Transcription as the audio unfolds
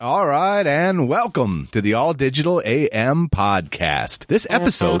All right, and welcome to the All Digital AM podcast. This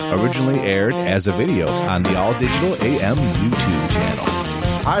episode originally aired as a video on the All Digital AM YouTube channel.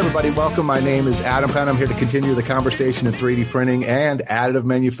 Hi, everybody. Welcome. My name is Adam Penn. I'm here to continue the conversation in 3D printing and additive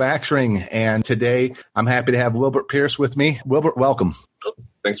manufacturing. And today, I'm happy to have Wilbert Pierce with me. Wilbert, welcome.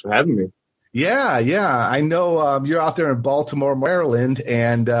 Thanks for having me. Yeah. I know you're out there in Baltimore, Maryland,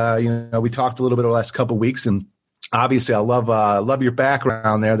 and we talked a little bit over the last couple of weeks, and obviously, I love your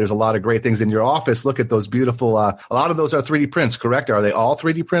background there. There's a lot of great things in your office. Look at those beautiful. A lot of those are 3D prints, correct? Are they all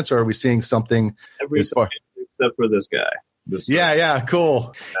 3D prints, or are we seeing something except for this guy? Yeah,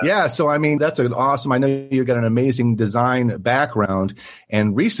 cool. Yeah, so I mean, that's an awesome. I know you've got an amazing design background,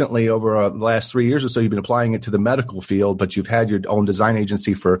 and recently, over the last 3 years or so, you've been applying it to the medical field. But you've had your own design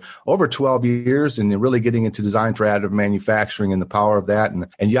agency for over 12 years, and you're really getting into design for additive manufacturing and the power of that.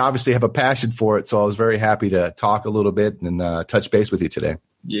 And you obviously have a passion for it. So I was very happy to talk a little bit and touch base with you today.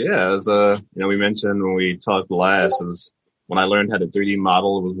 Yeah, as we mentioned when we talked last, it was when I learned how to 3D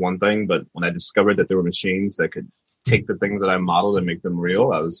model, it was one thing, but when I discovered that there were machines that could take the things that I modeled and make them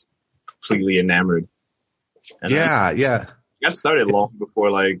real, I was completely enamored. And I got started long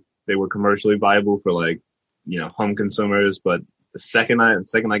before they were commercially viable for home consumers. But the second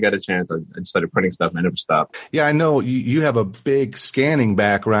I got a chance, I started printing stuff and I never stopped. Yeah, I know you have a big scanning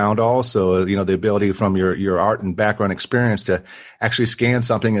background also, the ability from your art and background experience to actually scan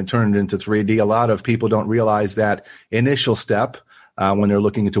something and turn it into 3D. A lot of people don't realize that initial step when they're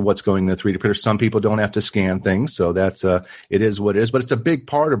looking into what's going in the 3D printer. Some people don't have to scan things, so that's it is what it is. But it's a big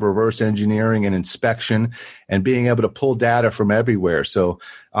part of reverse engineering and inspection and being able to pull data from everywhere. So,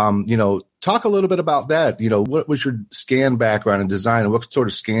 talk a little bit about that. What was your scan background in design, and what sort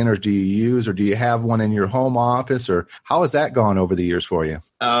of scanners do you use, or do you have one in your home office, or how has that gone over the years for you?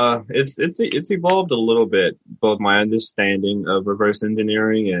 It's evolved a little bit, both my understanding of reverse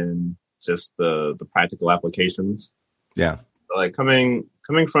engineering and just the practical applications. Yeah. Coming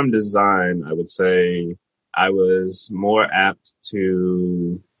from design, I would say I was more apt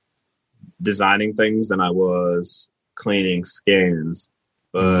to designing things than I was cleaning scans.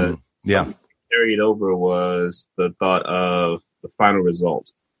 But carried over was the thought of the final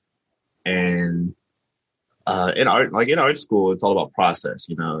result. And in art school, it's all about process.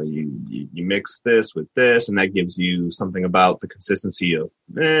 You mix this with this, and that gives you something about the consistency of,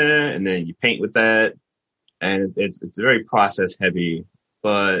 and then you paint with that. And it's very process heavy,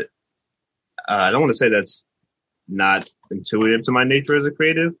 but I don't want to say that's not intuitive to my nature as a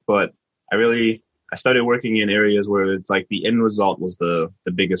creative, but I started working in areas where it's like the end result was the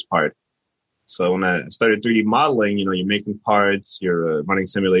biggest part. So when I started 3D modeling, you're making parts, you're running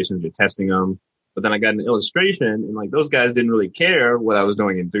simulations, you're testing them. But then I got an illustration, and those guys didn't really care what I was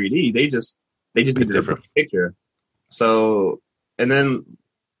doing in 3D. They just needed a perfect picture. So, and then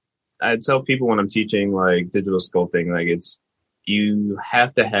I tell people when I'm teaching digital sculpting, you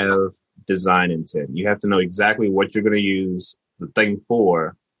have to have design intent. You have to know exactly what you're going to use the thing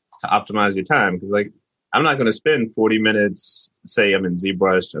for to optimize your time. Because I'm not going to spend 40 minutes, say I'm in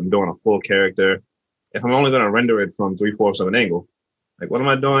ZBrush, I'm doing a full character, if I'm only going to render it from 3/4 of an angle. What am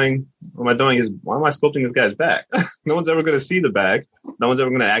I doing? Why am I sculpting this guy's back? No one's ever going to see the back. No one's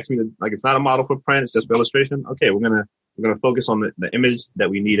ever going to ask me to, it's not a model for print. It's just for illustration. Okay, we're going to focus on the image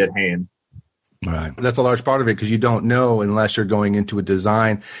that we need at hand. Right. That's a large part of it, because you don't know unless you're going into a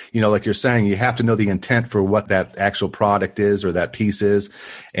design, like you're saying, you have to know the intent for what that actual product is or that piece is.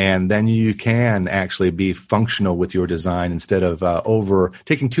 And then you can actually be functional with your design instead of over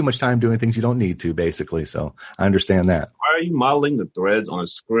taking too much time doing things you don't need to, basically. So I understand that. Why are you modeling the threads on a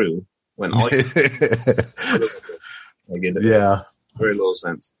screw when all you yeah. Very little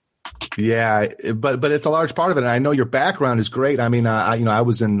sense. Yeah, but it's a large part of it. And I know your background is great. I mean, I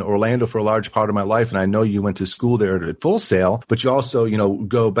was in Orlando for a large part of my life, and I know you went to school there at Full Sail, but you also,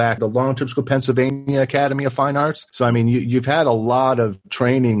 go back to the long-term school, Pennsylvania Academy of Fine Arts. So, I mean, you've had a lot of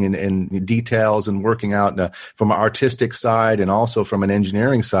training and details and working out from an artistic side and also from an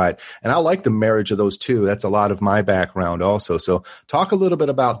engineering side. And I like the marriage of those two. That's a lot of my background also. So talk a little bit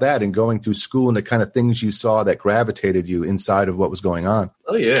about that and going through school and the kind of things you saw that gravitated you inside of what was going on.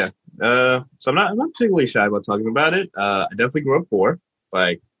 Oh, yeah. So I'm not particularly shy about talking about it. I definitely grew up poor.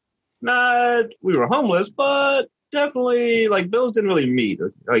 We were homeless, but definitely bills didn't really meet.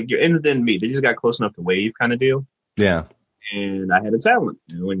 Your ends didn't meet. They just got close enough to wave kind of deal. Yeah. And I had a talent.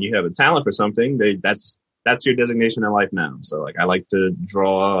 And when you have a talent for something, that's your designation in life now. So I like to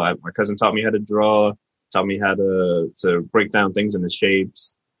draw. My cousin taught me how to draw, taught me how to break down things into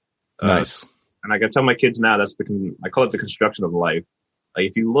shapes. Nice. And I can tell my kids now I call it the construction of life.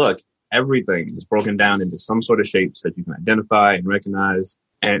 If you look, everything is broken down into some sort of shapes that you can identify and recognize.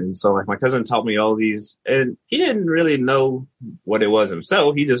 And so like my cousin taught me all these, and he didn't really know what it was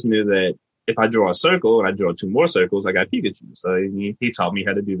himself. He just knew that if I draw a circle and I draw 2 more circles, I got Pikachu. So he taught me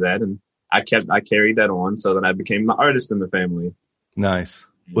how to do that, and I carried that on, so that I became the artist in the family. Nice.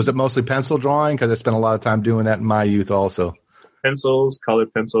 Was it mostly pencil drawing? Because I spent a lot of time doing that in my youth also. Pencils,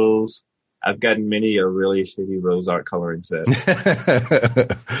 colored pencils. I've gotten many a really shitty rose art coloring set.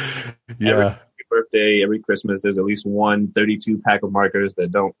 Yeah. Every birthday, every Christmas, there's at least 32 pack of markers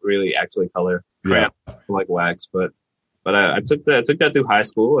that don't really actually color. Yeah. Like wax. But I took that through high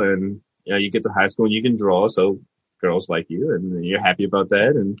school, and you get to high school and you can draw, so girls like you, and you're happy about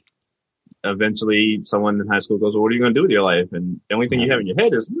that. And eventually someone in high school goes, well, what are you going to do with your life? And the only thing you have in your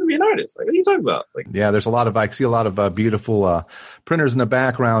head is, I'm going to be an artist. Like, what are you talking about? Like, yeah, there's I see a lot of beautiful printers in the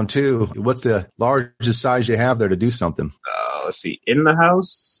background too. What's the largest size you have there to do something? Let's see. In the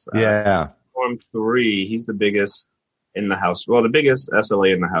house? Yeah. Form 3. He's the biggest in the house. Well, the biggest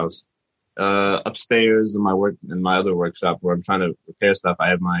SLA in the house. Upstairs in my other workshop where I'm trying to repair stuff, I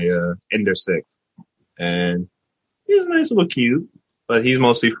have my Ender 6. And he's a nice little cube. But he's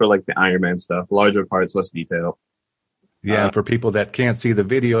mostly for like the Iron Man stuff, larger parts, less detail. Yeah, for people that can't see the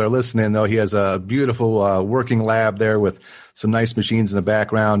video or listening, though, he has a beautiful working lab there with some nice machines in the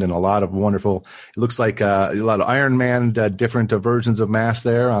background and a lot of wonderful. It looks like a lot of Iron Man, different versions of masks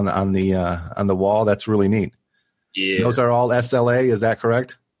there on the wall. That's really neat. Yeah, those are all SLA. Is that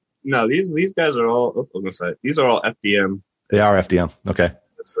correct? No, these guys are all. These are all FDM. They are FDM. Okay.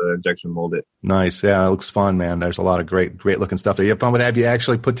 It's injection molded. Nice. Yeah, it looks fun, man. There's a lot of great looking stuff there. You have fun with that? Have you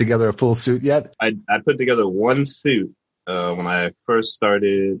actually put together a full suit yet? I put together one suit when I first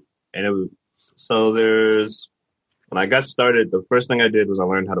started, and when I got started, the first thing I did was I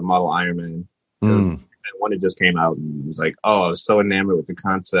learned how to model Iron Man. And when it just came out, and it was like, oh, I was so enamored with the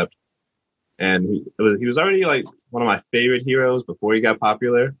concept. And he was already like one of my favorite heroes before he got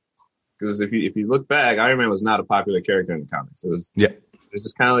popular. Because if you look back, Iron Man was not a popular character in the comics. It was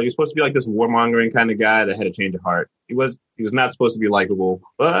just kind of like, he was supposed to be like this warmongering kind of guy that had a change of heart. He was not supposed to be likable,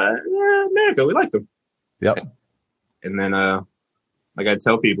 but America, we liked him. Yep. And then, like I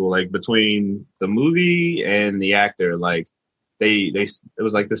tell people, like between the movie and the actor, like it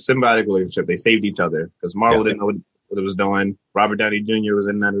was like this symbiotic relationship. They saved each other because Marvel didn't know what it was doing. Robert Downey Jr. was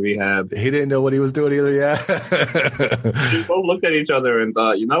in and out of rehab. He didn't know what he was doing either. Yeah. We both looked at each other and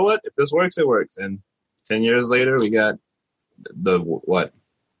thought, you know what? If this works, it works. And 10 years later, we got what?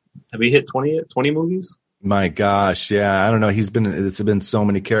 Have we hit 20 movies? My gosh, yeah, I don't know. It's been so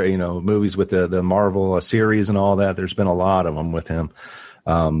many movies with the Marvel series and all that. There's been a lot of them with him.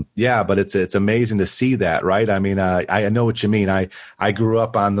 But it's amazing to see that, right? I mean, I know what you mean. I grew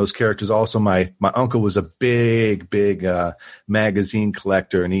up on those characters. Also, my uncle was a big magazine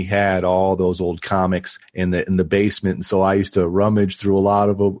collector, and he had all those old comics in the basement. And so I used to rummage through a lot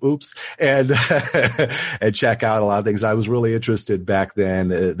of them. And and check out a lot of things. I was really interested back then.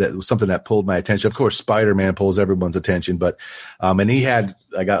 That was something that pulled my attention. Of course, Spider-Man pulls everyone's attention, but and he had.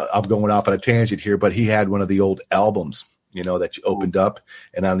 I'm going off on a tangent here, but he had one of the old albums, that you opened up,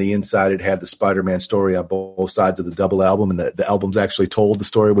 and on the inside it had the Spider-Man story on both sides of the double album, and the albums actually told the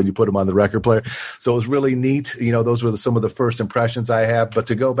story when you put them on the record player. So it was really neat. Those were some of the first impressions I have. But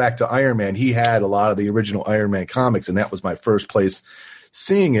to go back to Iron Man, he had a lot of the original Iron Man comics, and that was my first place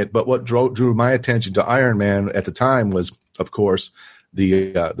seeing it. But what drew my attention to Iron Man at the time was, of course,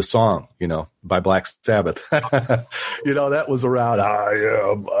 the song, by Black Sabbath. That was around, I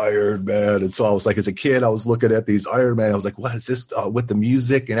am Iron Man. And so I was like, as a kid, I was looking at these Iron Man. I was like, what is this with the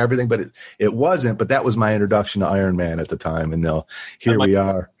music and everything? But it wasn't. But that was my introduction to Iron Man at the time. And here we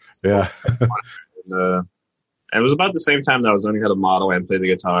are. Yeah. And it was about the same time that I was learning how to model and play the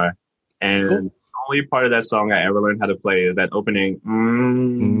guitar. And cool. The only part of that song I ever learned how to play is that opening.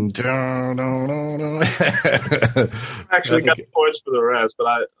 I actually got the chords for the rest, but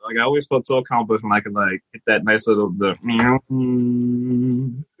I always felt so accomplished when I could hit that nice little Yeah.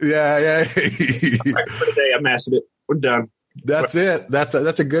 For the day, I mastered it. We're done. That's it. That's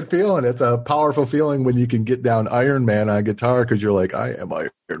a good feeling. It's a powerful feeling when you can get down Iron Man on guitar because you're like, I am Iron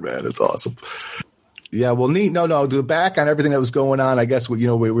Man. It's awesome. Yeah, well, neat. No, back on everything that was going on. I guess we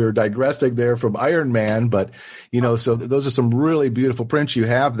were digressing there from Iron Man, but so those are some really beautiful prints you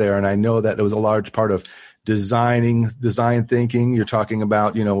have there, and I know that it was a large part of design thinking. You're talking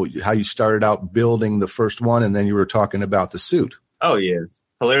about how you started out building the first one, and then you were talking about the suit. Oh yeah,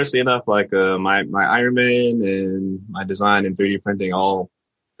 hilariously enough, my Iron Man and my design and 3D printing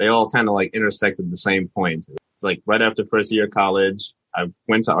they all kind of intersected at the same point. It's right after first year of college, I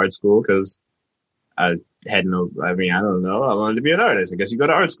went to art school because I don't know. I wanted to be an artist. I guess you go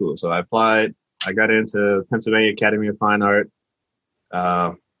to art school. So I applied. I got into Pennsylvania Academy of Fine Art.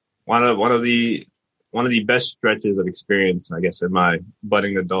 one of the best stretches of experience, I guess, in my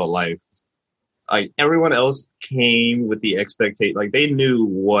budding adult life. Like everyone else came with the expectation, like they knew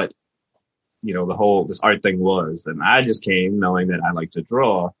what, this art thing was. And I just came knowing that I like to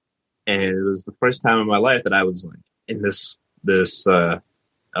draw. And it was the first time in my life that I was like in this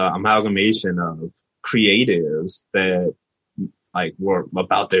amalgamation of creatives that like were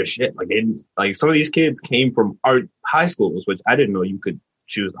about their shit. Like some of these kids came from art high schools, which I didn't know you could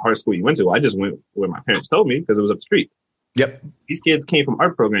choose the art school you went to. I just went where my parents told me because it was up the street. Yep. These kids came from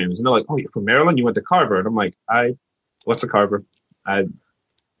art programs and they're like, oh, you're from Maryland? You went to Carver. And I'm like, what's a Carver? It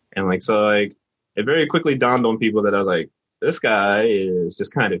very quickly dawned on people that I was like, this guy is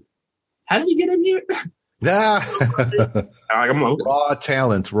just kind of, how did you get in here? Yeah. I'm like, raw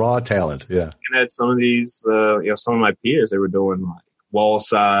talent. Yeah. And at some of these, some of my peers, they were doing like wall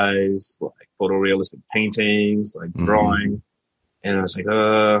size, like photorealistic paintings, like drawing. And I was like,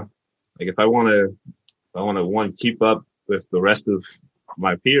 if I want to keep up with the rest of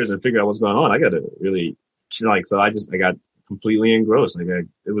my peers and figure out what's going on, I got to really so I got completely engrossed.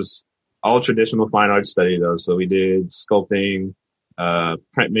 It was all traditional fine art study though. So we did sculpting,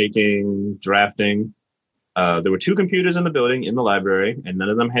 printmaking, drafting. There were 2 computers in the building in the library and none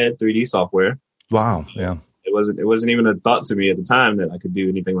of them had 3D software. Wow. Yeah. It wasn't even a thought to me at the time that I could do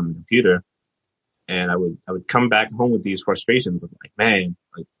anything on the computer. And I would come back home with these frustrations of like, man,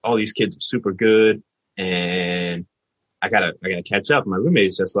 like all these kids are super good and I gotta catch up. My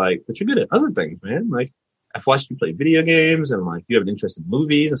roommate's just like, but you're good at other things, man. Like I've watched you play video games and like you have an interest in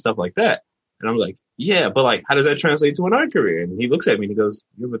movies and stuff like that. And I'm like, yeah, but like, how does that translate to an art career? And he looks at me and he goes,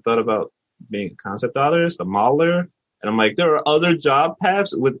 you ever thought about being a concept artist, a modeler? And I'm like, there are other job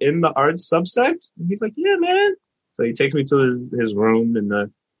paths within the art subsect. And he's like, yeah, man. So he takes me to his room and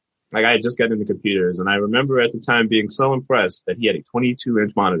I had just gotten into computers, and I remember at the time being so impressed that he had a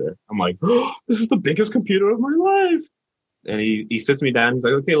 22-inch monitor. I'm like, oh, this is the biggest computer of my life. And he sits me down. He's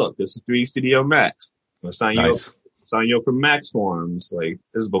like, okay, look, this is 3D Studio Max. I'm going to sign you up for Max Forms. Like,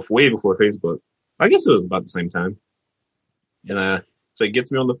 this is way before Facebook. I guess it was about the same time. And so he gets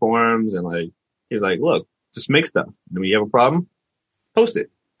me on the forums, and like he's like, look, just make stuff. And when you have a problem, post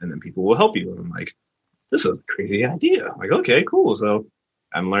it, and then people will help you. And I'm like, this is a crazy idea. I'm like, okay, cool. So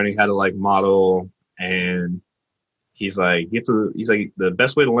I'm learning how to like model, and he's like, the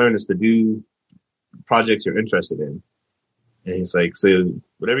best way to learn is to do projects you're interested in. And he's like, so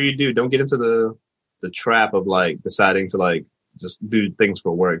whatever you do, don't get into the trap of like deciding to like just do things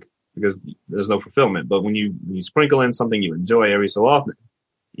for work because there's no fulfillment. But when you sprinkle in something you enjoy every so often,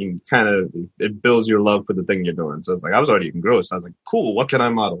 you it builds your love for the thing you're doing. So it's like, I was already engrossed. I was like, cool, what can I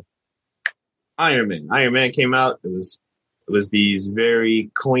model? Iron Man. Iron Man came out. It was these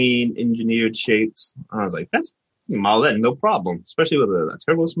very clean engineered shapes. I was like, you can model that, no problem, especially with a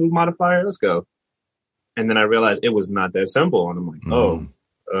turbo smooth modifier. Let's go. And then I realized it was not that simple. And I'm like,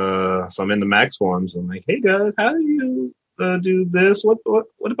 so I'm in the Max forums. I'm like, hey guys, how do you do this? What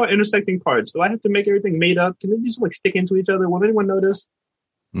about intersecting parts? Do I have to make everything made up? Can they just like stick into each other? Will anyone notice?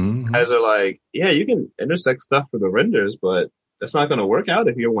 Mm-hmm. Guys are like, yeah, you can intersect stuff for the renders, but that's not going to work out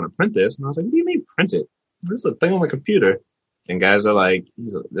if you don't want to print this. And I was like, what do you mean print it? This is a thing on the computer. And guys are like,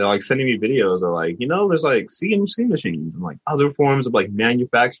 they're like sending me videos of like, there's like CNC machines and like other forms of like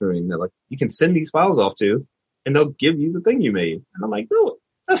manufacturing that like you can send these files off to and they'll give you the thing you made. And I'm like, no,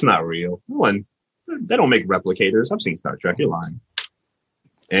 that's not real. They don't make replicators. I've seen Star Trek. You're lying.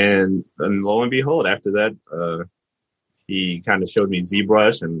 And lo and behold, after that, he kind of showed me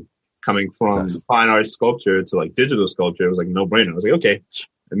ZBrush, and coming from fine art sculpture to like digital sculpture, it was like no brainer. I was like, okay.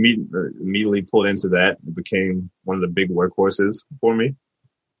 Immediately pulled into that. It became one of the big workhorses for me.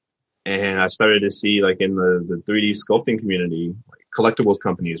 And I started to see like in the 3D sculpting community, like collectibles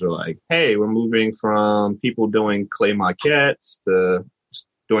companies were like, hey, we're moving from people doing clay maquettes to just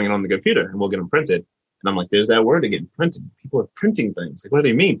doing it on the computer and we'll get them printed. And I'm like, there's that word again, printing. People are printing things. Like, what do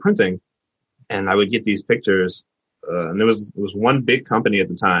they mean, printing? And I would get these pictures. And there was one big company at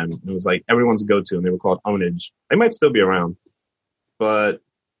the time. It was like everyone's go-to, and they were called Onage. They might still be around, but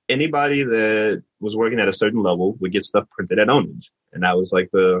anybody that was working at a certain level would get stuff printed at Onage. And that was like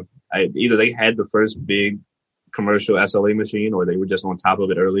either they had the first big commercial SLA machine or they were just on top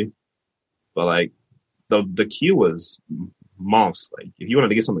of it early. But like the queue was months. Like if you wanted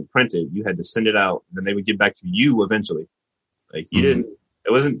to get something printed, you had to send it out and then they would get back to you eventually. Like it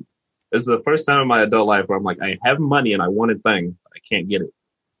was the first time in my adult life where I'm like, I have money and I want a thing. I can't get it.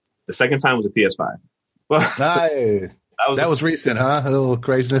 The second time was a PS5. Nice. That was recent, huh? A little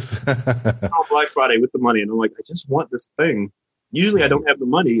craziness. On Black Friday with the money, and I'm like, I just want this thing. Usually I don't have the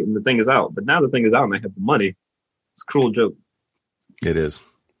money and the thing is out, but now the thing is out and I have the money. It's a cruel joke. It is.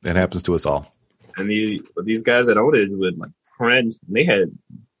 It happens to us all. And these guys at Ownage would like print. They had,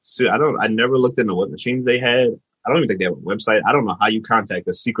 so I never looked into what machines they had. I don't even think they have a website. I don't know how you contact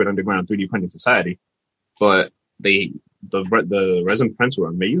the secret underground 3D printing society, but the resin prints were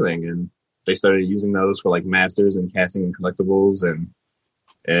amazing, and they started using those for like masters and casting and collectibles, and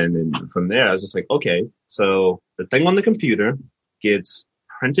then from there I was just like, okay, so the thing on the computer gets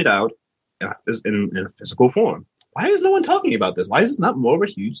printed out in a physical form. Why is no one talking about this? Why is this not more of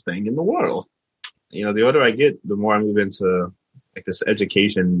a huge thing in the world? You know, the older I get, the more I move into like this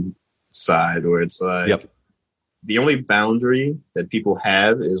education side, where it's like, yep, the only boundary that people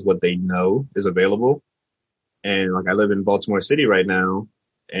have is what they know is available. And like, I live in Baltimore City right now,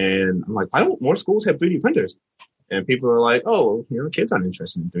 and I'm like, why don't more schools have 3D printers? And people are like, oh, you know, kids aren't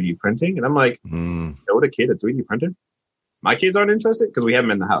interested in 3D printing. And I'm like, show the kid a 3D printer? My kids aren't interested because we have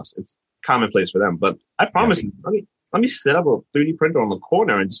them in the house. It's commonplace for them. But I promise you, let me set up a 3D printer on the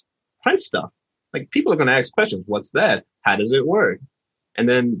corner and just print stuff. Like, people are going to ask questions. What's that? How does it work? And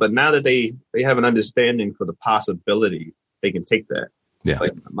then, but now that they have an understanding for the possibility, they can take that. Yeah.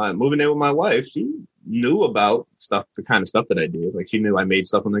 Like, moving in with my wife, she knew about stuff, the kind of stuff that I did. Like, she knew I made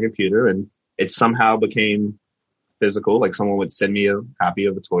stuff on the computer, and it somehow became physical. Like, someone would send me a copy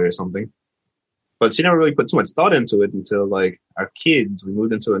of a toy or something. But she never really put too much thought into it until, like, our kids, we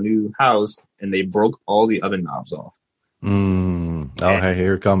moved into a new house and they broke all the oven knobs off. Oh, hey,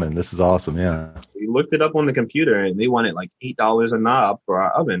 here coming. This is awesome. Yeah. We looked it up on the computer, and they wanted like $8 a knob for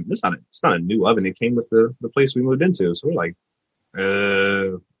our oven. It's not a new oven. It came with the place we moved into. So we're like,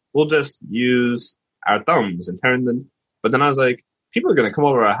 we'll just use our thumbs and turn them. But then I was like, people are going to come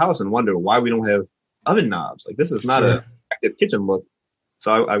over our house and wonder why we don't have oven knobs. Like, this is not a active kitchen look.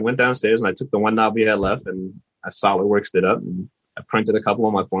 So I went downstairs and I took the one knob we had left, and I SolidWorksed it up, and I printed a couple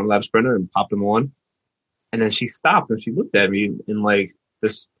on my Formlabs printer and popped them on. And then she stopped and she looked at me in like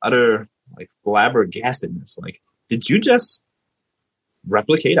this utter like flabbergastedness. Like, did you just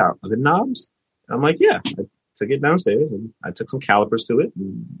replicate our oven knobs? And I'm like, yeah. I took it downstairs and I took some calipers to it,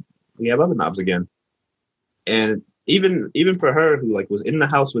 and we have oven knobs again. And even for her, who like was in the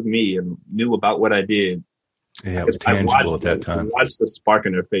house with me and knew about what I did, yeah, it was tangible at that time. I watched the spark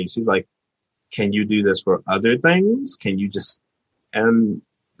in her face. She's like, can you do this for other things? Can you just, and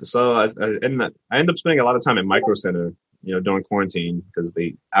so I end up spending a lot of time at Micro Center, you know, during quarantine, because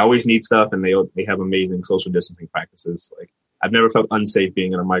I always need stuff, and they have amazing social distancing practices. Like, I've never felt unsafe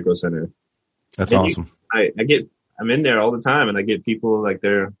being in a Micro Center. That's awesome. I'm in there all the time, and I get people like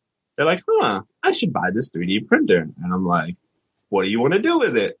they're like, I should buy this 3D printer. And I'm like, what do you want to do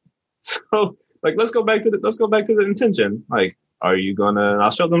with it? So like, let's go back to the intention. Like,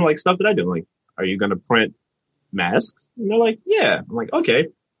 I'll show them like stuff that I do. Like, are you going to print masks? And they're like, yeah. I'm like, okay,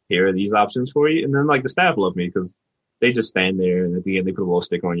 here are these options for you. And then like the staff love me because they just stand there, and at the end they put a little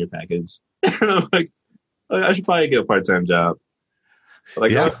sticker on your package. And I'm like, I should probably get a part-time job.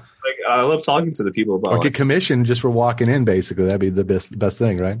 Like, yeah. I love talking to the people about, or get commission just for walking in. Basically, that'd be the best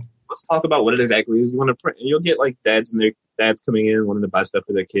thing, right? Let's talk about what it exactly is you want to print. And you'll get like dads coming in wanting to buy stuff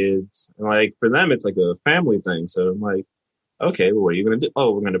for their kids, and like for them it's like a family thing. So I'm like, okay, well, what are you going to do?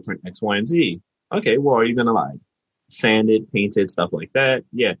 Oh, we're going to print X, Y, and Z. Okay, well, are you going to like sand it, paint it, stuff like that?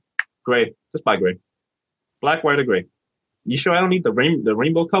 Yeah, gray. Just buy gray. Black, white, or gray. You sure I don't need the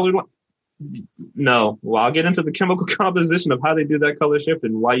rainbow colored one? No. Well, I'll get into the chemical composition of how they do that color shift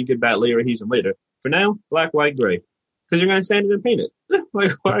and why you get bad layer adhesion later. For now, black, white, gray. Because you're going to sand it and paint it.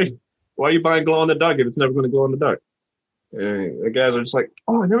 Like, why are you buying glow in the dark if it's never going to glow in the dark? And the guys are just like,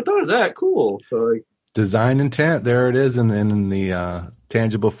 oh, I never thought of that. Cool. So like, design intent, there it is in the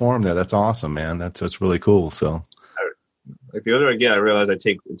tangible form there. That's awesome, man. That's really cool. So like, the older I get, I realize it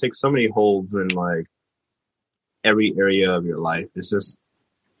takes so many holds in like every area of your life. It's just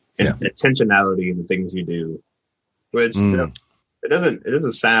intentionality in the things you do, which you know, it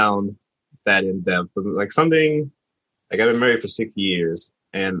doesn't sound that in depth, but like something like, I've been married for 6 years,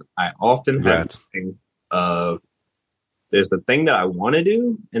 and I often have the thing of, there's the thing that I want to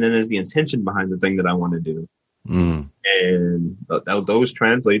do, and then there's the intention behind the thing that I want to do. And those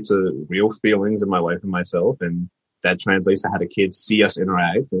translate to real feelings in my wife and myself, and that translates to how the kids see us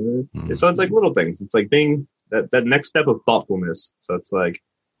interact. And so it's like little things. It's like being that next step of thoughtfulness. So it's like,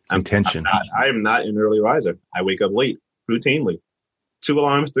 intention. I am not an early riser. I wake up late routinely. 2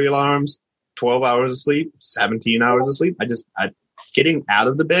 alarms, 3 alarms, 12 hours of sleep, 17 hours of sleep. Getting out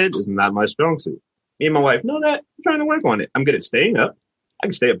of the bed is not my strong suit. Me and my wife know that. I'm trying to work on it. I'm good at staying up. I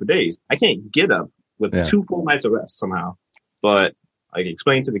can stay up for days. I can't get up with 2 full nights of rest somehow. But I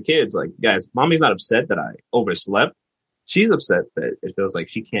explain to the kids, like, guys, mommy's not upset that I overslept. She's upset that it feels like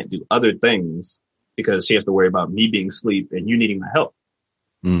she can't do other things because she has to worry about me being asleep and you needing my help.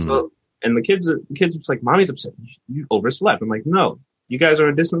 So, and the kids are just like, mommy's upset. You overslept. I'm like, no, you guys are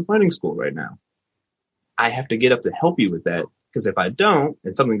in distance learning school right now. I have to get up to help you with that. Because if I don't,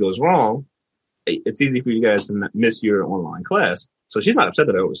 and something goes wrong, it's easy for you guys to miss your online class. So she's not upset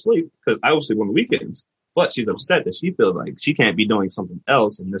that I oversleep because I oversleep on the weekends, but she's upset that she feels like she can't be doing something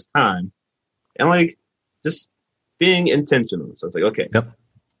else in this time. And like, just being intentional. So it's like, okay, yep.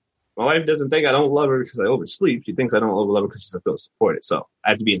 My wife doesn't think I don't love her because I oversleep. She thinks I don't love her because she doesn't feel supported. So I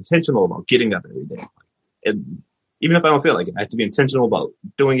have to be intentional about getting up every day. And even if I don't feel like it, I have to be intentional about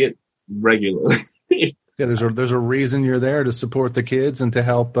doing it regularly. Yeah, there's a reason you're there to support the kids and to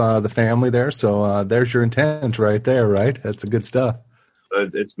help the family there. So there's your intent right there, right? That's good stuff.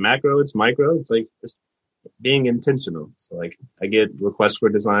 But it's macro, it's micro. It's like just being intentional. So like I get requests for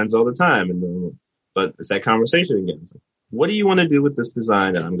designs all the time, but it's that conversation again. It's like, what do you want to do with this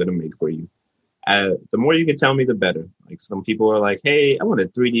design that I'm going to make for you? The more you can tell me, the better. Like some people are like, hey, I want a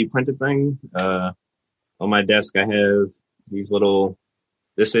 3D printed thing. On my desk, I have these little,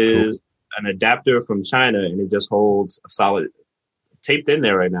 this is an adapter from China, and it just holds a solid, taped in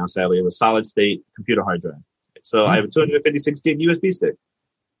there right now, sadly, of a solid state computer hard drive. So I have a 256 gig USB stick.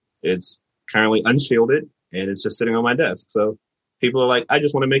 It's currently unshielded, and it's just sitting on my desk. So people are like, I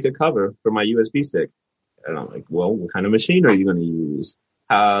just want to make a cover for my USB stick. And I'm like, well, what kind of machine are you going to use?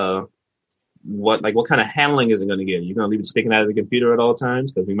 What kind of handling is it going to get? You're going to leave it sticking out of the computer at all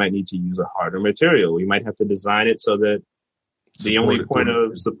times? Because we might need to use a harder material. We might have to design it so that the only point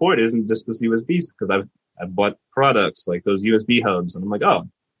of support isn't just this USB, because I've bought products like those USB hubs, and I'm like, oh,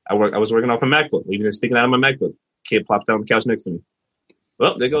 I was working off a MacBook, leaving it sticking out of my MacBook. Kid plops down on the couch next to me.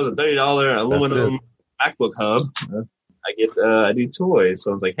 Well, there goes a $30 aluminum MacBook hub. I do toys,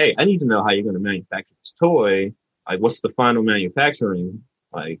 so I was like, hey, I need to know how you're going to manufacture this toy. Like, what's the final manufacturing?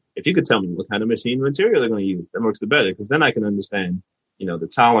 Like, if you could tell me what kind of machine material they're going to use, that works the better, because then I can understand, the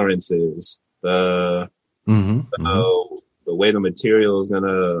tolerances, the way the material is going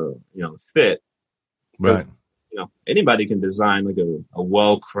to, fit. Right. Anybody can design like a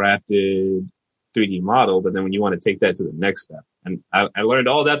well-crafted 3D model, but then when you want to take that to the next step, and I learned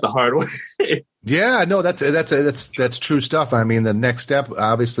all that the hard way. Yeah, no, that's true stuff. I mean, the next step,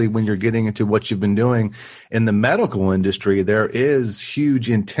 obviously, when you're getting into what you've been doing in the medical industry, there is huge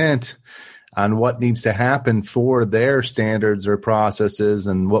intent on what needs to happen for their standards or processes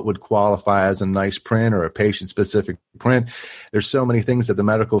and what would qualify as a nice print or a patient-specific print. There's so many things that the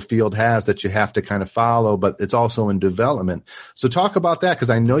medical field has that you have to kind of follow, but it's also in development. So talk about that, because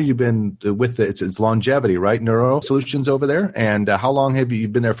I know you've been with it's longevity, right? Neuro Solutions over there. And how long have you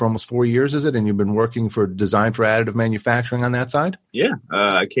been there? For almost 4 years, is it? And you've been working for design for additive manufacturing on that side? Yeah.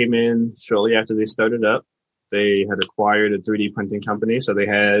 I came in shortly after they started up. They had acquired a 3D printing company, so they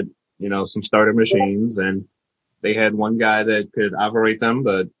had some starter machines, and they had one guy that could operate them,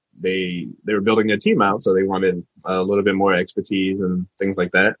 but they were building their team out, so they wanted a little bit more expertise and things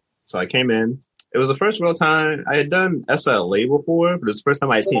like that. So I came in. It was the first real time I had done SLA before, but it was the first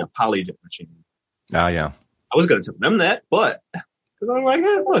time I had seen a PolyJet machine. Oh, yeah. I was going to tell them that, but because I'm like,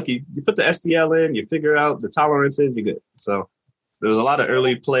 hey, look, you put the STL in, you figure out the tolerances, you're good. So there was a lot of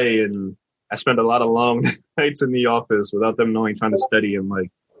early play, and I spent a lot of long nights in the office without them knowing, trying to study and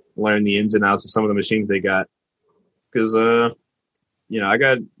learn the ins and outs of some of the machines they got. Because, I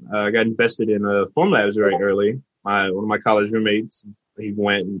got invested in Formlabs very early. One of my college roommates, he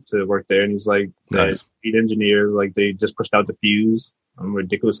went to work there, and he's like, nice. Lead engineers, like they just pushed out the fuse. I'm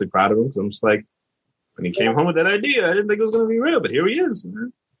ridiculously proud of him. So I'm just like, when he came home with that idea, I didn't think it was going to be real, but here he is.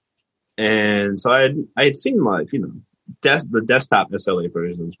 And so I had seen the desktop SLA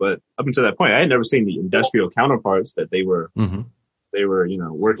versions, but up until that point, I had never seen the industrial counterparts that they were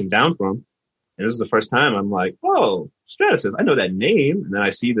working down from. And this is the first time I'm like, oh, Stratasys, I know that name. And then I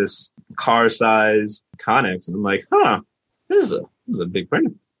see this car size Connex, and I'm like, this is a big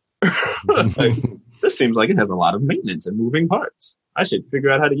printer. This seems like it has a lot of maintenance and moving parts. I should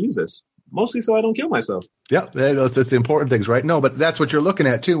figure out how to use this, mostly so I don't kill myself. Yeah, that's the important things, right? No, but that's what you're looking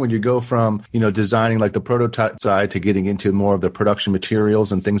at too when you go from, designing like the prototype side to getting into more of the production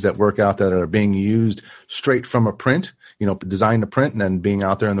materials and things that work out that are being used straight from a print. Design to print and then being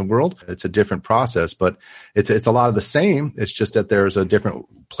out there in the world. It's a different process, but it's a lot of the same. It's just that there's a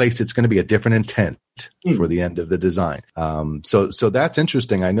different place. It's going to be a different intent for the end of the design. So that's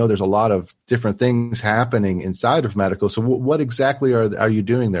interesting. I know there's a lot of different things happening inside of medical. So what exactly are you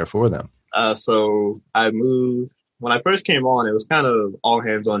doing there for them? So I moved when I first came on. It was kind of all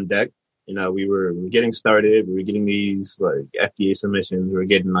hands on deck. We were getting started. We were getting these like FDA submissions. We were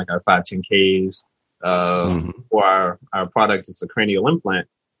getting like our 510Ks. For our product. It's a cranial implant,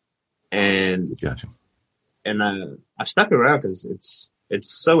 and gotcha. And I've stuck around because it's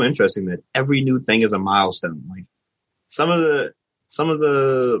so interesting that every new thing is a milestone. Like some of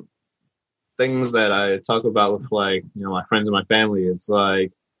the things that I talk about with like, you know, my friends and my family, it's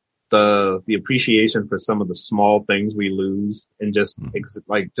like the appreciation for some of the small things we lose and just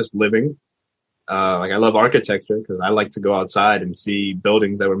just living. Like I love architecture because I like to go outside and see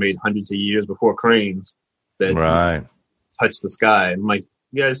buildings that were made hundreds of years before cranes that touch the sky. And I'm like,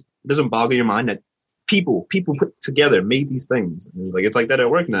 you guys, it doesn't boggle your mind that people put together made these things. And like it's like that at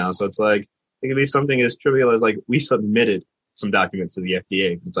work now. So it's like it could be something as trivial as like we submitted some documents to the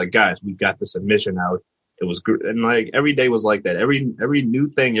FDA. It's like, guys, we got the submission out. It was good. And like every day was like that. Every new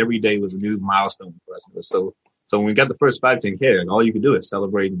thing, every day was a new milestone for us. So when we got the first 510K, like all you could do is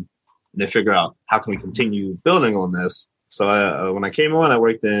celebrate and then figure out how can we continue building on this. So when I came on, I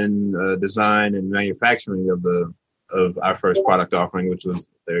worked in design and manufacturing of our first product offering, which was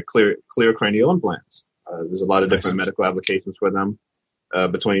their clear cranial implants. There's a lot of different medical applications for them,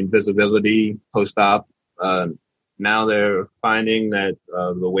 between visibility, post-op. Now they're finding that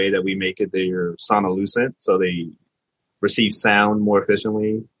the way that we make it, they're sonoluscent, so they receive sound more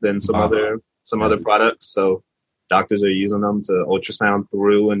efficiently than some other products. So doctors are using them to ultrasound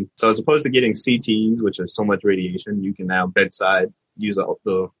through. And so as opposed to getting CTs, which are so much radiation, you can now bedside use the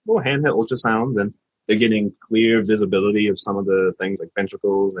little handheld ultrasounds, and they're getting clear visibility of some of the things like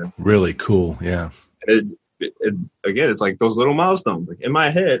ventricles. And really cool. Yeah. And again, it's like those little milestones. Like in my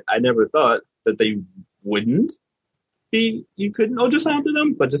head, I never thought that they wouldn't be, you couldn't ultrasound to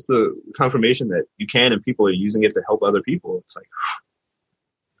them, but just the confirmation that you can and people are using it to help other people. It's like,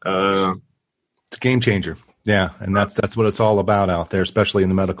 it's a game changer. Yeah. And that's what it's all about out there, especially in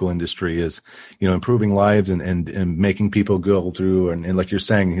the medical industry, is, you know, improving lives and making people go through. And like you're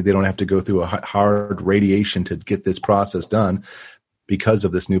saying, they don't have to go through a hard radiation to get this process done because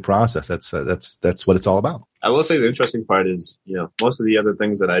of this new process. That's what it's all about. I will say the interesting part is, you know, most of the other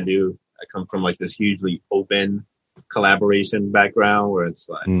things that I do, I come from like this hugely open collaboration background where it's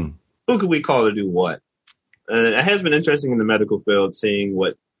like, who could we call to do what? And it has been interesting in the medical field, seeing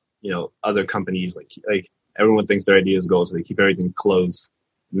what, you know, other companies like everyone thinks their ideas go, so they keep everything closed.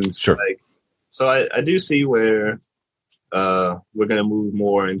 Sure. So I do see where we're going to move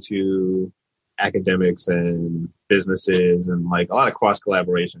more into academics and businesses and like a lot of cross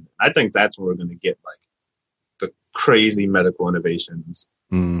collaboration. I think that's where we're going to get like the crazy medical innovations.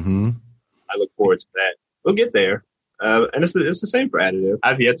 Mm-hmm. I look forward to that. We'll get there. And it's the same for additive.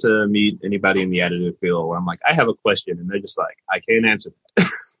 I've yet to meet anybody in the additive field where I'm like, I have a question, and they're just like, I can't answer that.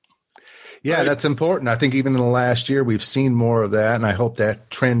 Yeah, that's important. I think even in the last year, we've seen more of that, and I hope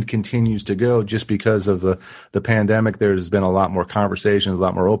that trend continues to go just because of the pandemic. There's been a lot more conversations, a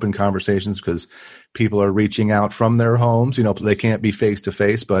lot more open conversations, because people are reaching out from their homes. You know, they can't be face to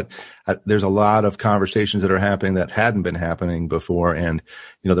face, but there's a lot of conversations that are happening that hadn't been happening before. And,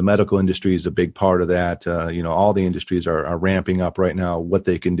 you know, the medical industry is a big part of that. You know, all the industries are ramping up right now what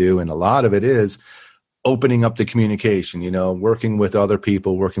they can do. And a lot of it is opening up the communication, you know, working with other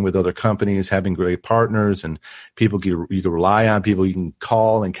people, working with other companies, having great partners and people you can rely on, people you can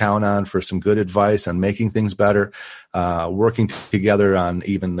call and count on for some good advice on making things better, working together on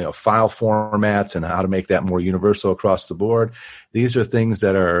even file formats and how to make that more universal across the board. These are things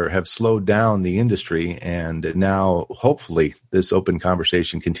that have slowed down the industry, and now hopefully this open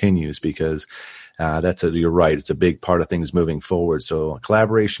conversation continues, because you're right. It's a big part of things moving forward. So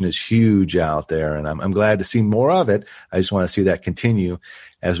collaboration is huge out there, and I'm glad to see more of it. I just want to see that continue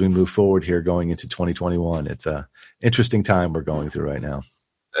as we move forward here going into 2021. It's a interesting time we're going through right now.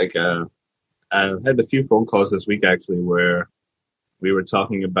 Like, I've had a few phone calls this week actually where we were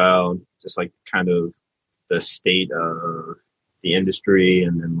talking about just like kind of the state of the industry,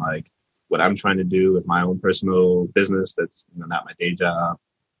 and then like what I'm trying to do with my own personal business that's, you know, not my day job.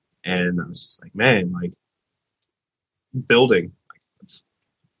 And I was just like, man, like building, like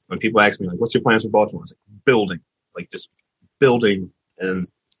when people ask me like, what's your plans for Baltimore? I was like, building, like just building. And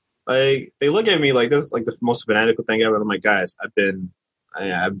like, they look at me like this, like the most fanatical thing ever. And I'm like, guys,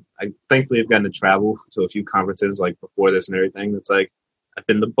 I thankfully have gotten to travel to a few conferences like before this and everything. It's like, I've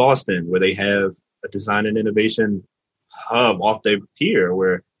been to Boston where they have a design and innovation hub off their pier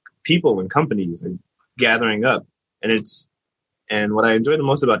where people and companies are gathering up. And what I enjoy the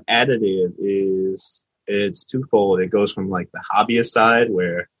most about additive is it's twofold. It goes from like the hobbyist side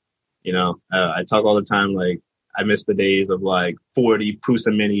where, you know, I talk all the time, like I miss the days of like 40 Prusa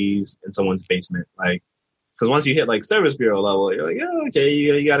minis in someone's basement. Like, cause once you hit like service bureau level, you're like, oh, okay,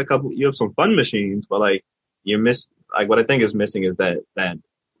 you got you have some fun machines, but like you miss, like what I think is missing is that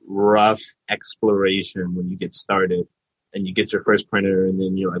rough exploration when you get started and you get your first printer, and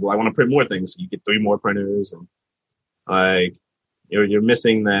then you're like, well, I want to print more things. So you get 3 more printers, and like, you're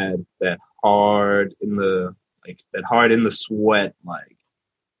missing that hard in the sweat, like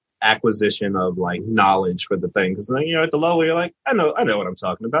acquisition of like knowledge for the thing. Cause like, at the lower, you're like, I know what I'm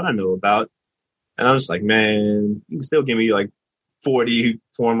talking about. I know about, and I'm just like, man, you can still give me like 40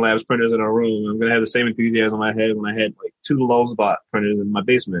 Formlabs printers in a room. I'm going to have the same enthusiasm I had when I had like 2 Lulzbot printers in my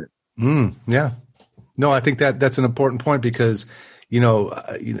basement. Yeah. No, I think that's an important point because,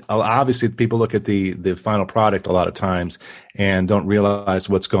 obviously people look at the final product a lot of times and don't realize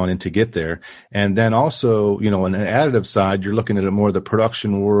what's gone in to get there. And then also, on the additive side, you're looking at it more the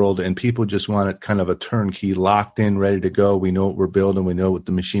production world, and people just want it kind of a turnkey, locked in, ready to go. We know what we're building. We know what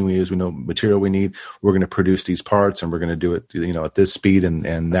the machine we use. We know what material we need. We're going to produce these parts and we're going to do it, at this speed.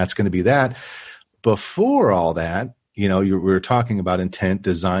 And that's going to be that. Before all that, we were talking about intent,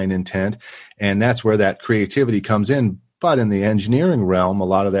 design intent, and that's where that creativity comes in. But in the engineering realm, a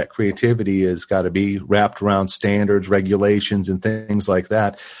lot of that creativity has got to be wrapped around standards, regulations, and things like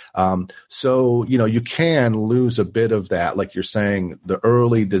that. So, you can lose a bit of that, like you're saying, the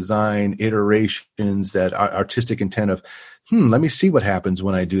early design iterations, that artistic intent of, let me see what happens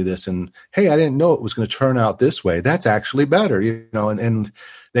when I do this. And, hey, I didn't know it was going to turn out this way. That's actually better, and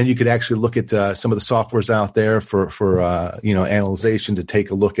then you could actually look at some of the softwares out there for analyzation to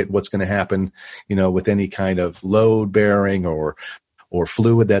take a look at what's going to happen, with any kind of load bearing or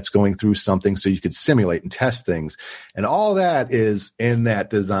fluid that's going through something, so you could simulate and test things. And all that is in that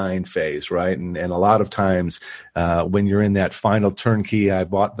design phase, right? And a lot of times when you're in that final turnkey, I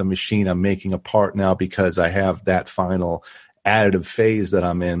bought the machine, I'm making a part now because I have that final additive phase that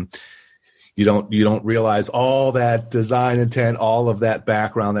I'm in. You don't realize all that design intent, all of that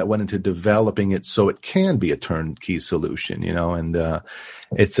background that went into developing it so it can be a turnkey solution, and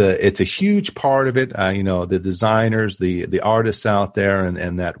it's a huge part of it. The designers, the artists out there,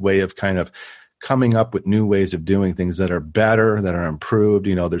 and that way of kind of coming up with new ways of doing things that are better, that are improved.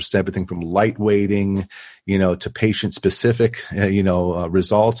 There's everything from lightweighting, to patient specific,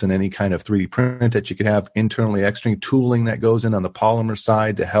 results in any kind of 3D print that you could have internally, externally, tooling that goes in on the polymer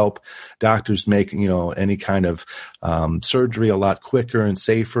side to help doctors make, any kind of surgery a lot quicker and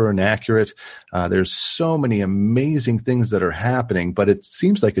safer and accurate. There's so many amazing things that are happening, but it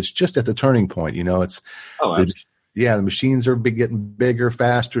seems like it's just at the turning point. The machines are getting bigger,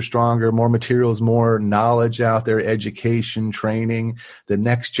 faster, stronger, more materials, more knowledge out there, education, training, the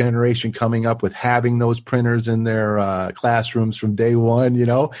next generation coming up with having those printers in their classrooms from day one.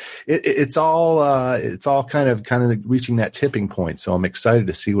 It's all kind of reaching that tipping point. So I'm excited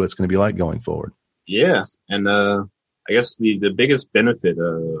to see what it's going to be like going forward. Yeah. And I guess the biggest benefit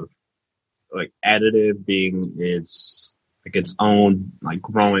of like additive being its own like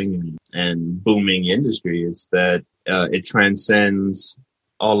growing and booming industry is that it transcends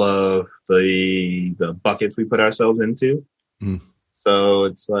all of the buckets we put ourselves into. So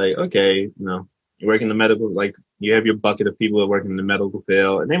it's like, okay, you work in the medical, like you have your bucket of people that work in the medical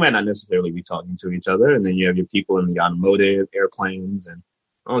field, and they might not necessarily be talking to each other. And then you have your people in the automotive, airplanes, and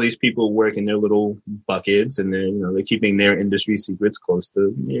all these people work in their little buckets, and then they're keeping their industry secrets close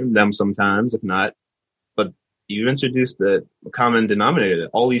to them sometimes, if not. But you introduced the common denominator.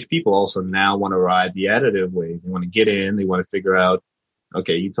 All these people also now want to ride the additive wave. They want to get in. They want to figure out,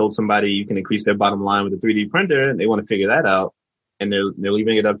 okay, you told somebody you can increase their bottom line with a 3D printer, and they want to figure that out. And they're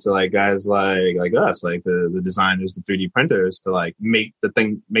leaving it up to like guys like us, like the designers, the 3D printers, to like make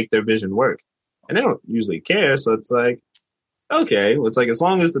their vision work. And they don't usually care. So it's like, okay, well, it's like as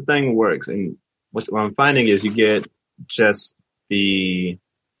long as the thing works. And what I'm finding is you get just maybe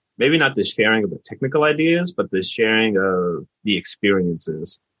not the sharing of the technical ideas, but the sharing of the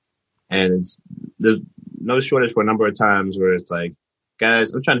experiences. And there's no shortage for a number of times where it's like,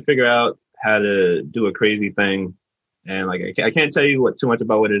 guys, I'm trying to figure out how to do a crazy thing. And like, I can't tell you too much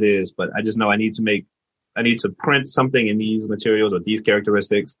about what it is, but I just know I need to print something in these materials or these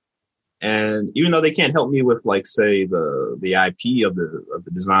characteristics. And even though they can't help me with like, say the IP of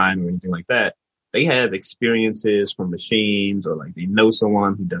the design or anything like that, they have experiences from machines, or like they know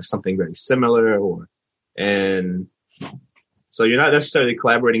someone who does something very similar, and so you're not necessarily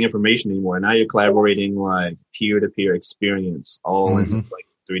collaborating information anymore. Now you're collaborating like peer-to-peer experience, all in like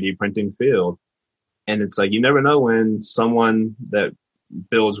 3D printing field. And it's like, you never know when someone that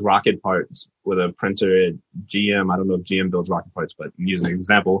builds rocket parts with a printer at GM. I don't know if GM builds rocket parts, but I'm using an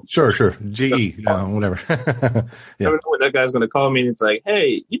example. Sure. GE, whatever. Yeah. Never know when that guy's going to call me and it's like,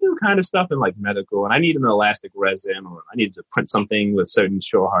 hey, you do kind of stuff in like medical, and I need an elastic resin, or I need to print something with certain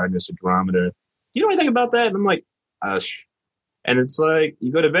shore hardness or durometer. You know anything about that? And I'm like, and it's like,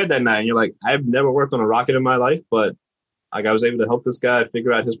 you go to bed that night and you're like, I've never worked on a rocket in my life, but like I was able to help this guy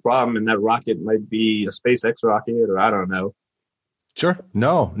figure out his problem, and that rocket might be a SpaceX rocket, or I don't know. Sure.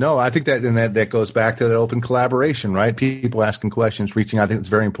 No. I think that goes back to that open collaboration, right? People asking questions, reaching out. I think it's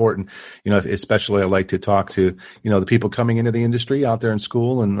very important. Especially I like to talk to, the people coming into the industry out there in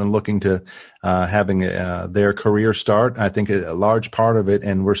school and looking to, having, their career start. I think a large part of it,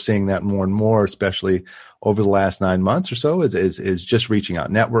 and we're seeing that more and more, especially over the last 9 months or so, is just reaching out,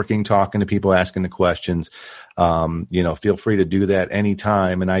 networking, talking to people, asking the questions. Feel free to do that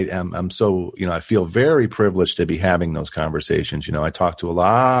anytime. And I'm so, I feel very privileged to be having those conversations. I talk to a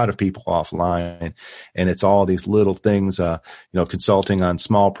lot of people offline, and it's all these little things, consulting on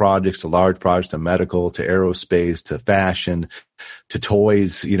small projects to large projects to medical to aerospace to fashion to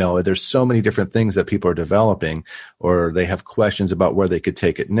toys. There's so many different things that people are developing, or they have questions about where they could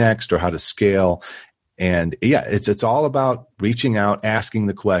take it next or how to scale. And yeah, it's all about reaching out, asking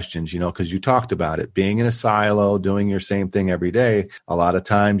the questions, because you talked about it, being in a silo, doing your same thing every day. A lot of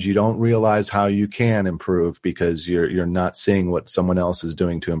times you don't realize how you can improve because you're not seeing what someone else is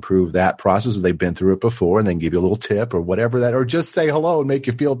doing to improve that process. They've been through it before and then give you a little tip or whatever that, or just say hello and make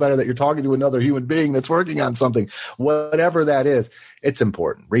you feel better that you're talking to another human being that's working on something, whatever that is. It's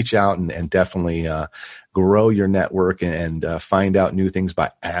important. Reach out and definitely, grow your network and find out new things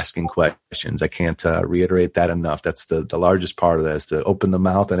by asking questions. I can't reiterate that enough. That's the largest part of that, is to open the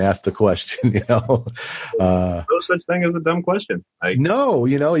mouth and ask the question. No such thing as a dumb question. No,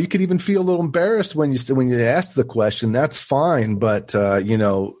 you could even feel a little embarrassed when you ask the question. That's fine, but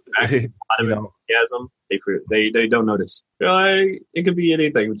enthusiasm. They don't notice. It could be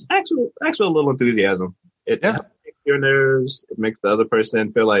anything. Actual little enthusiasm. It makes your nerves. It makes the other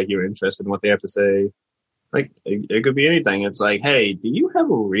person feel like you're interested in what they have to say. It could be anything. It's like, hey, do you have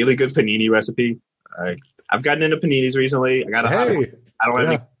a really good panini recipe? I've gotten into paninis recently. I don't have any.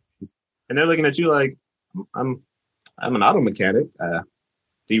 And they're looking at you like, I'm an auto mechanic. Do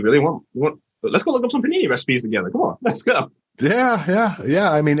you really want? Let's go look up some panini recipes together. Come on, let's go.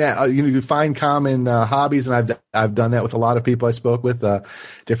 Yeah. I mean, you find common hobbies, and I've done that with a lot of people I spoke with.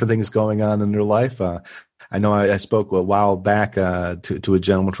 Different things going on in their life. I know I spoke a while back to a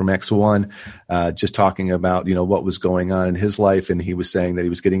gentleman from X1, just talking about what was going on in his life, and he was saying that he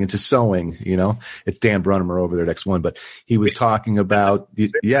was getting into sewing. It's Dan Brunnemer over there at X1, but he was talking about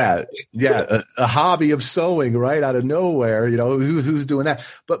a hobby of sewing right out of nowhere. Who's doing that?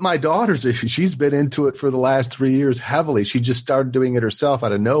 But my daughter's she's been into it for the last 3 years heavily. She just started doing it herself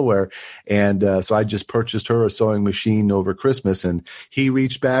out of nowhere, and so I just purchased her a sewing machine over Christmas, and he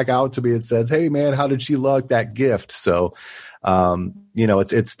reached back out to me and says, "Hey man, how did she love that gift?" So,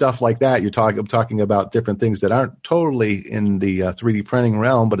 it's stuff like that. I'm talking about different things that aren't totally in the 3D printing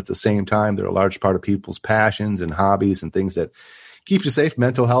realm, but at the same time, they're a large part of people's passions and hobbies and things that keep you safe.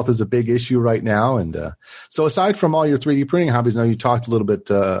 Mental health is a big issue right now. And, so aside from all your 3D printing hobbies, now you talked a little bit,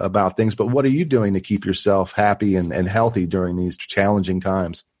 about things, but what are you doing to keep yourself happy and healthy during these challenging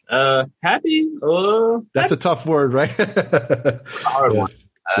times? Happy? That's a tough word, right? Hard one.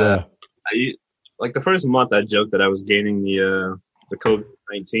 Like the first month, I joked that I was gaining the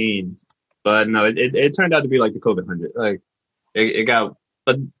COVID-19, but no, it turned out to be like the COVID-100. Like it got,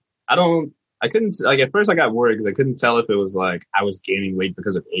 but I couldn't, like at first I got worried because I couldn't tell if it was like I was gaining weight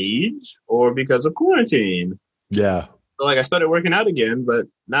because of age or because of quarantine. Yeah. So like I started working out again, but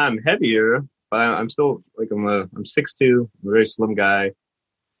now I'm heavier, but I'm still like, I'm 6'2", I'm a very slim guy.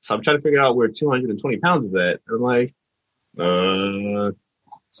 So I'm trying to figure out where 220 pounds is at. I'm like,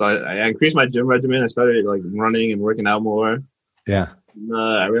 so I increased my gym regimen. I started like running and working out more. Yeah.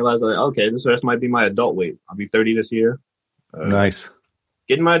 I realized like, okay, this might be my adult weight. I'll be 30 this year. Nice.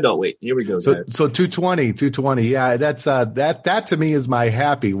 Getting my adult weight. Here we go. So 220. Yeah. That's, that to me is my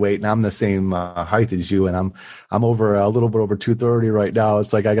happy weight. And I'm the same height as you. And I'm over a little bit over 230 right now.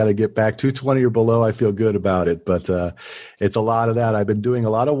 It's like, I got to get back 220 or below. I feel good about it, but, it's a lot of that. I've been doing a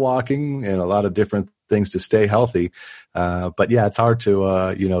lot of walking and a lot of different things to stay healthy. But yeah, it's hard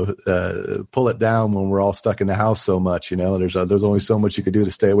to, pull it down when we're all stuck in the house so much, there's only so much you could do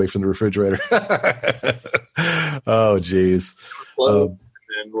to stay away from the refrigerator. Oh, geez.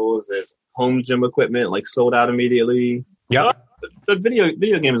 And what was it? Home gym equipment, like sold out immediately. Yeah. But video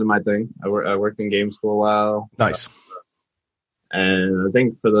games are my thing. I worked in games for a while. Nice. And I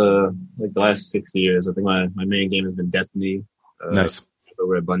think for the last 6 years, I think my main game has been Destiny. Nice.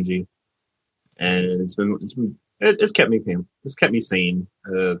 Over at Bungie. And it's kept me sane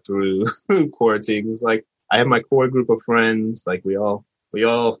through quarantine. It's like I have my core group of friends. Like we all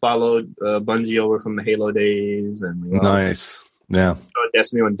followed Bungie over from the Halo days, and we all nice. Yeah. started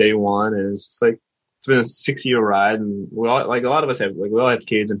Destiny on day one, and it's just like it's been a 6-year ride, and we all like a lot of us have we all have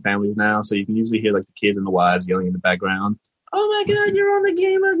kids and families now, so you can usually hear like the kids and the wives yelling in the background. Oh my God, you're on the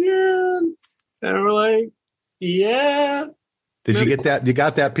game again! And we're like, yeah. Did you get that? You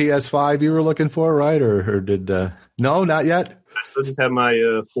got that PS5 you were looking for, right? Or did no, not yet. I still just have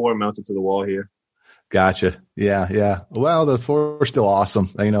my 4 mounted to the wall here. Gotcha. Yeah. Well, the 4 are still awesome.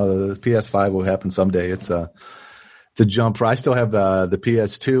 You know, the PS5 will happen someday. It's a jump. I still have the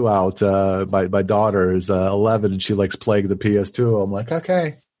PS2 out. My daughter is 11 and she likes playing the PS2. I'm like,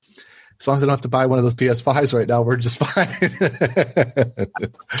 okay, as long as I don't have to buy one of those PS5s right now, we're just fine.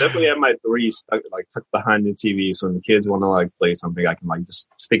 Definitely have my 3 tucked behind the TV, so when the kids want to like play something, I can like just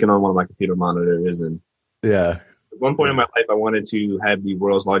stick it on one of my computer monitors. And yeah, at one point in my life, I wanted to have the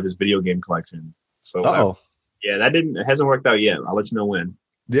world's largest video game collection. So it hasn't worked out yet. I'll let you know when.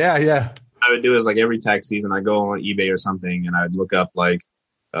 Yeah. I would do is like every tax season, I go on eBay or something, and I'd look up like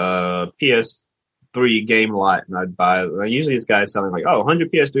PS3 game lot, and I'd buy. Usually, this guy's selling like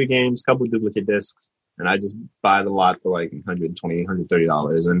 100 PS3 games, couple duplicate discs, and I just buy the lot for like $120,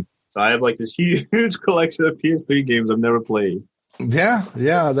 $130, and so I have like this huge collection of PS3 games I've never played. Yeah.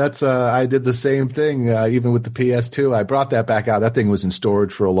 That's I did the same thing. Even with the PS2, I brought that back out. That thing was in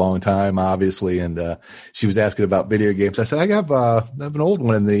storage for a long time, obviously. And she was asking about video games. I said, I have an old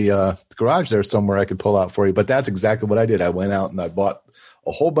one in the garage there somewhere I could pull out for you. But that's exactly what I did. I went out and I bought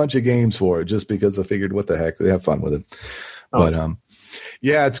a whole bunch of games for it just because I figured, what the heck, we have fun with it. But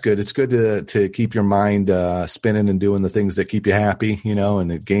yeah, it's good. It's good to keep your mind spinning and doing the things that keep you happy, you know, and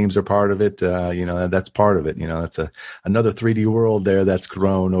the games are part of it. You know, that's part of it. You know, that's another 3D world there that's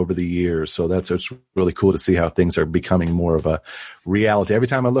grown over the years. So it's really cool to see how things are becoming more of a reality. Every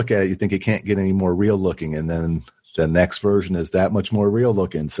time I look at it, you think it can't get any more real looking. And then the next version is that much more real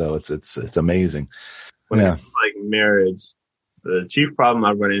looking. So it's amazing. When it comes to, like, marriage, the chief problem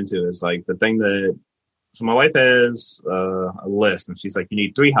I run into is like the thing that, so my wife has a list, and she's like, you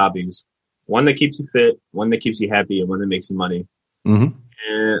need 3 hobbies. One that keeps you fit, one that keeps you happy, and one that makes you money. Mm-hmm.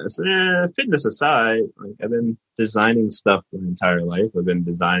 And I said, fitness aside, like, I've been designing stuff for my entire life. I've been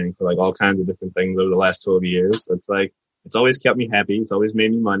designing for like all kinds of different things over the last 12 years. So it's like, it's always kept me happy. It's always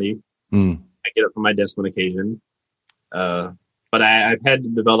made me money. I get up from my desk on occasion. But I've had to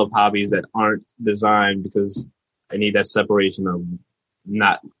develop hobbies that aren't designed because I need that separation of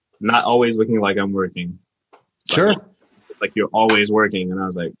not always looking like I'm working. Sure. Like you're always working. And I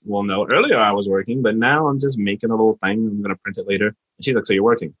was like, well, no, earlier I was working, but now I'm just making a little thing. I'm going to print it later. And she's like, so you're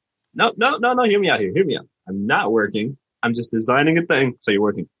working? No. Hear me out here. Hear me out. I'm not working. I'm just designing a thing. So you're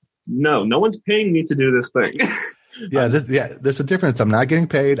working. No one's paying me to do this thing. There's a difference. I'm not getting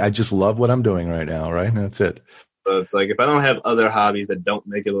paid. I just love what I'm doing right now. Right. That's it. So it's like, if I don't have other hobbies that don't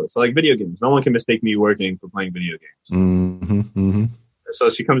make it look, so like video games, no one can mistake me working for playing video games. Mm-hmm. So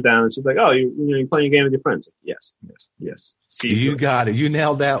she comes down and she's like, "Oh, you're playing a game with your friends?" Like, yes. See, you got it. You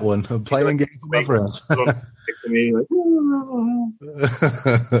nailed that one. I'm playing games with my friends. Next to me, like,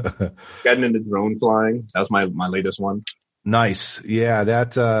 getting into drone flying. That was my latest one. Nice. Yeah,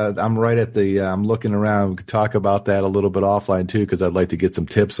 that I'm right at I'm looking around. We could talk about that a little bit offline too, because I'd like to get some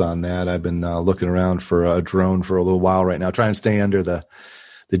tips on that. I've been looking around for a drone for a little while right now, trying to stay under the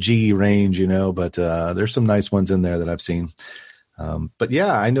GE range, you know, but there's some nice ones in there that I've seen. But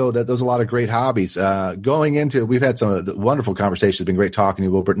yeah, I know that there's a lot of great hobbies. Going into, we've had some wonderful conversations. It's been great talking to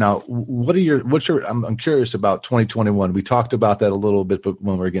you, Wilbert. Now, I'm curious about 2021. We talked about that a little bit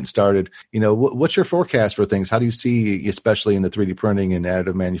when we were getting started. You know, what's your forecast for things? How do you see, especially in the 3D printing and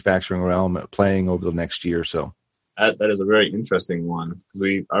additive manufacturing realm, playing over the next year or so? That is a very interesting one.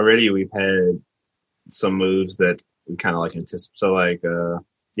 We've had some moves that we kind of like anticipate. So like,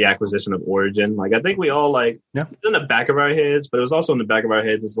 the acquisition of Origin. Like, I think we all it's in the back of our heads, but it was also in the back of our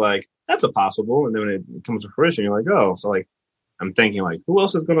heads. It's like, that's a possible. And then when it comes to fruition, you're like, oh, so like, I'm thinking like, who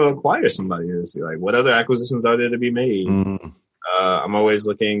else is going to acquire somebody? To see like, what other acquisitions are there to be made? I'm always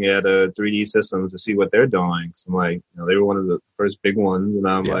looking at 3D Systems to see what they're doing. So I'm like, you know, they were one of the first big ones. And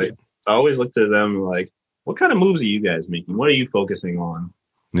I'm so I always look to them like, what kind of moves are you guys making? What are you focusing on?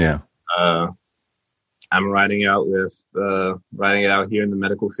 Yeah. I'm writing it out here in the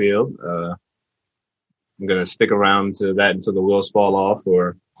medical field. I'm going to stick around to that until the wheels fall off,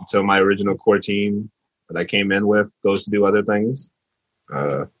 or until my original core team that I came in with goes to do other things.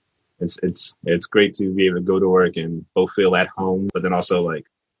 It's great to be able to go to work and both feel at home, but then also like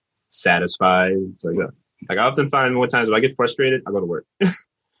satisfied. It's like I often find more times when I get frustrated, I go to work.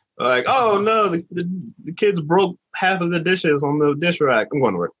 Like, oh no, the kids broke half of the dishes on the dish rack. I'm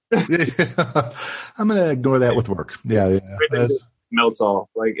going to work. I'm going to ignore that with work. Yeah. Everything just melts off.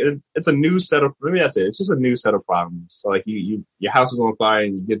 Like it's a new set of. Maybe that's it. It's just a new set of problems. So like your house is on fire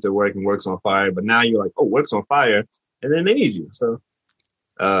and you get to work and work's on fire, but now you're like, oh, work's on fire, and then they need you. So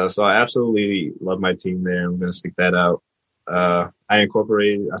I absolutely love my team there. I'm going to stick that out. I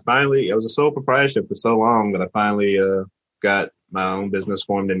was a sole proprietorship for so long that I finally got my own business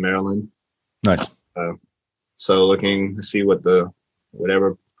formed in Maryland. Nice. So looking to see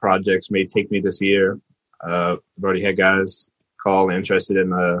whatever projects may take me this year. I've already had guys call interested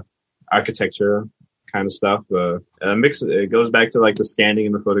in architecture kind of stuff. It goes back to like the scanning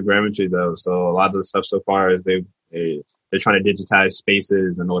and the photogrammetry though. So a lot of the stuff so far is they're trying to digitize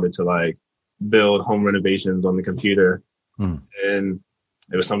spaces in order to like build home renovations on the computer. And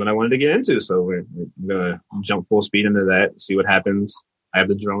it was something I wanted to get into. So we're going to jump full speed into that, see what happens. I have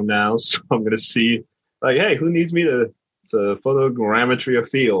the drone now, so I'm going to see like, hey, who needs me to photogrammetry a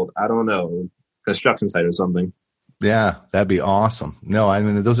field? I don't know, construction site or something. Yeah, that'd be awesome. No, I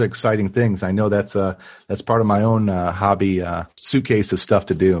mean, those are exciting things. I know that's part of my own hobby suitcase of stuff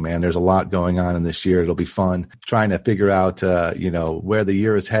to do, man. There's a lot going on in this year. It'll be fun trying to figure out, where the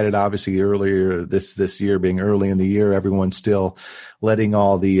year is headed. Obviously, earlier this year being early in the year, everyone's still letting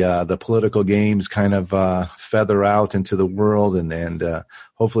all the political games kind of feather out into the world, and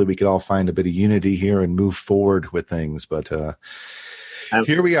hopefully we could all find a bit of unity here and move forward with things. But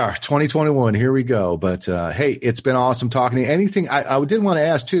here we are, 2021. Here we go. But hey, it's been awesome talking to you. Anything I did want to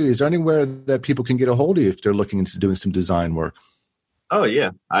ask too, is there anywhere that people can get a hold of you if they're looking into doing some design work? Oh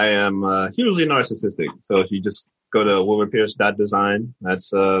yeah, I am hugely narcissistic. So if you just go to wilburpierce.design,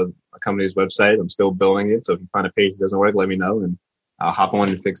 that's a company's website. I'm still building it. So if you find a page that doesn't work, let me know and I'll hop on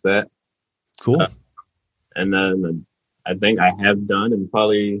and fix that. Cool. And then I think I have done, and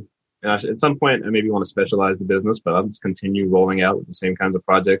probably at some point I maybe want to specialize the business, but I'll just continue rolling out with the same kinds of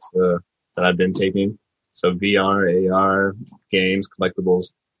projects that I've been taking. So VR, AR, games,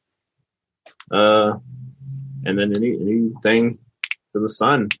 collectibles, and then anything to the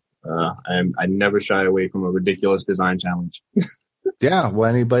sun. I never shy away from a ridiculous design challenge. Yeah, well,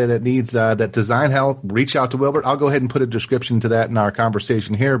 anybody that needs that design help, reach out to Wilbert. I'll go ahead and put a description to that in our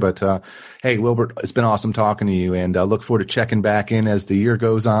conversation here. But hey, Wilbert, it's been awesome talking to you, and look forward to checking back in as the year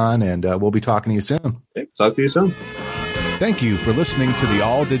goes on, and we'll be talking to you soon. Okay, talk to you soon. Thank you for listening to the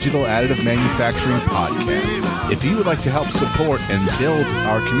All Digital Additive Manufacturing Podcast. If you would like to help support and build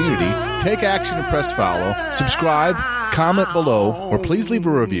our community, take action and press follow, subscribe, comment below, or please leave a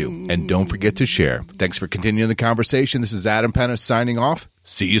review. And don't forget to share. Thanks for continuing the conversation. This is Adam Penna signing off.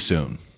 See you soon.